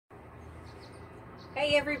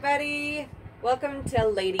Hey everybody! Welcome to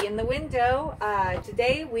Lady in the Window.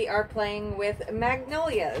 Today we are playing with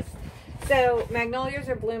magnolias. So magnolias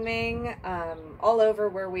are blooming all over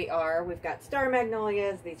where we are. We've got star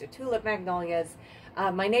magnolias, these are tulip magnolias.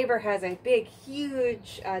 My neighbor has a big,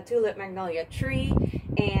 huge tulip magnolia tree,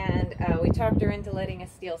 and we talked her into letting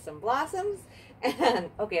us steal some blossoms. And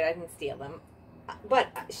okay, I didn't steal them, but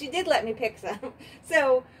she did let me pick some.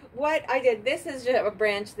 So what I did, this is a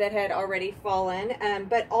branch that had already fallen,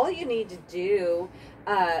 but all you need to do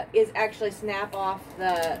is actually snap off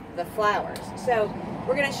the flowers. So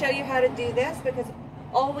we're going to show you how to do this because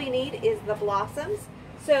all we need is the blossoms.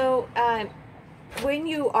 So when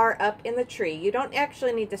you are up in the tree, you don't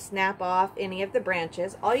actually need to snap off any of the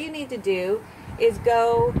branches. All you need to do is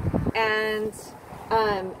go and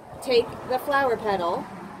take the flower petal,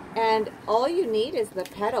 and all you need is the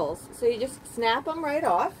petals. So you just snap them right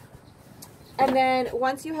off. And then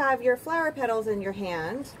once you have your flower petals in your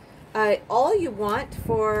hand, all you want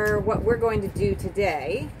for what we're going to do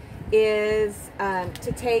today is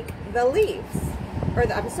to take the leaves, or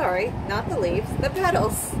I'm sorry, not the leaves, the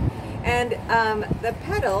petals. And the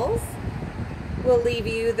petals will leave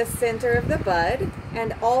you the center of the bud,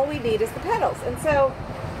 and all we need is the petals. And so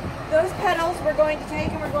those petals we're going to take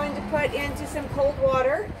and we're going to put into some cold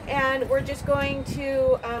water, and we're just going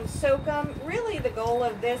to soak them. Really the goal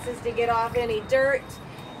of this is to get off any dirt,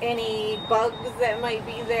 any bugs that might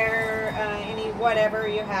be there, any whatever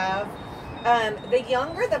you have. The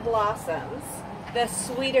younger the blossoms, the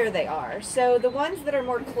sweeter they are. So the ones that are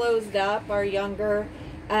more closed up are younger.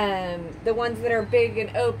 The ones that are big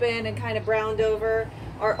and open and kind of browned over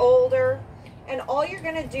are older. And all you're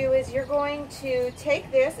going to do is you're going to take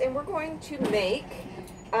this and we're going to make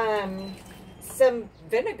some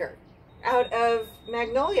vinegar out of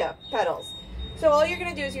magnolia petals. So all you're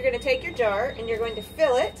going to do is you're going to take your jar and you're going to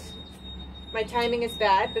fill it. My timing is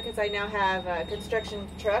bad because I now have a construction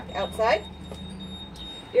truck outside.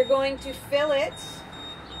 You're going to fill it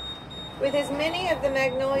with as many of the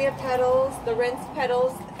magnolia petals, the rinsed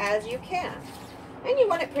petals, as you can. And you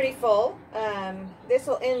want it pretty full. This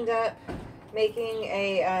will end up making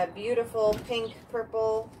a beautiful pink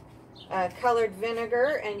purple colored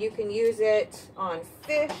vinegar, and you can use it on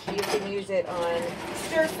fish, you can use it on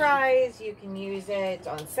stir fries, you can use it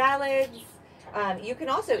on salads. You can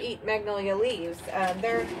also eat magnolia leaves.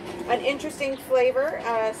 They're an interesting flavor.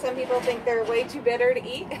 Some people think they're way too bitter to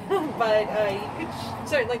eat, but you could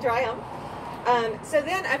certainly try them. So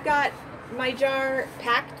then I've got my jar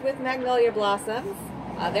packed with magnolia blossoms.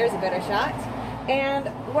 There's a better shot. And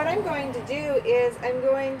what I'm going to do is I'm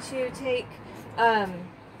going to take,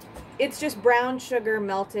 it's just brown sugar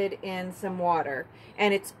melted in some water,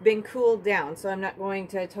 and it's been cooled down, so I'm not going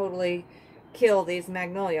to totally kill these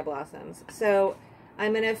magnolia blossoms. So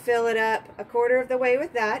I'm going to fill it up a quarter of the way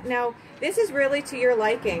with that. Now, this is really to your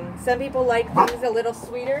liking. Some people like things a little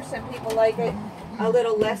sweeter, some people like it a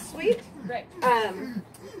little less sweet. Right.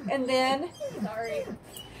 And then, sorry.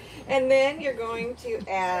 And then you're going to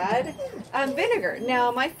add vinegar.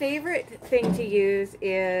 Now, my favorite thing to use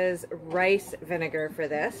is rice vinegar for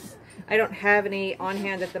this. I don't have any on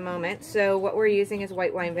hand at the moment, so what we're using is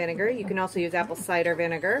white wine vinegar. You can also use apple cider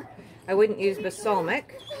vinegar. I wouldn't use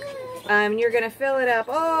balsamic. You're going to fill it up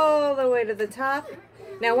all the way to the top.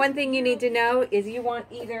 Now, one thing you need to know is you want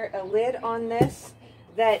either a lid on this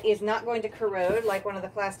that is not going to corrode, like one of the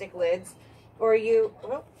plastic lids, or you...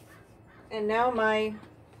 Oh, and now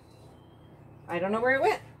I don't know where it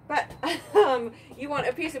went, but you want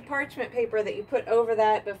a piece of parchment paper that you put over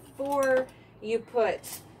that before you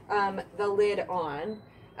put the lid on,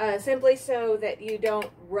 simply so that you don't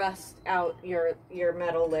rust out your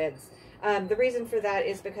metal lids. The reason for that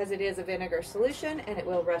is because it is a vinegar solution and it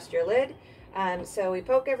will rust your lid. So we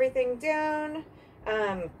poke everything down.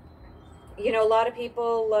 You know, a lot of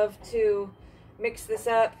people love to mix this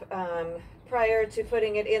up prior to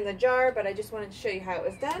putting it in the jar, but I just wanted to show you how it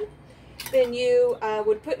was done. Then you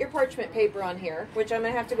would put your parchment paper on here, which I'm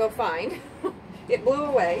going to have to go find. It blew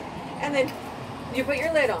away. And then you put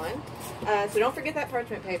your lid on, so don't forget that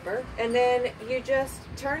parchment paper. And then you just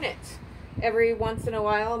turn it every once in a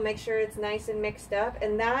while, make sure it's nice and mixed up.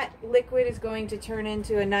 And that liquid is going to turn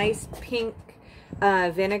into a nice pink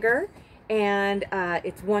vinegar. And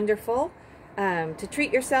it's wonderful to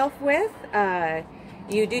treat yourself with.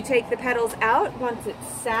 You do take the petals out once it's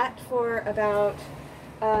sat for about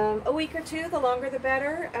a week or two, the longer the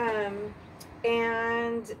better.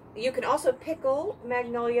 And you can also pickle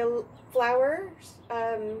magnolia flowers.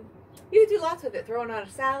 You can do lots with it, throw it on a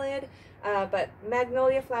salad, but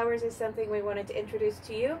magnolia flowers is something we wanted to introduce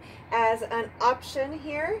to you as an option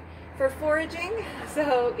here for foraging.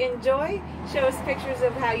 So enjoy, show us pictures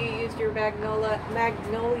of how you used your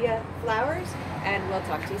magnolia flowers, and we'll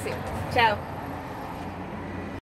talk to you soon. Ciao.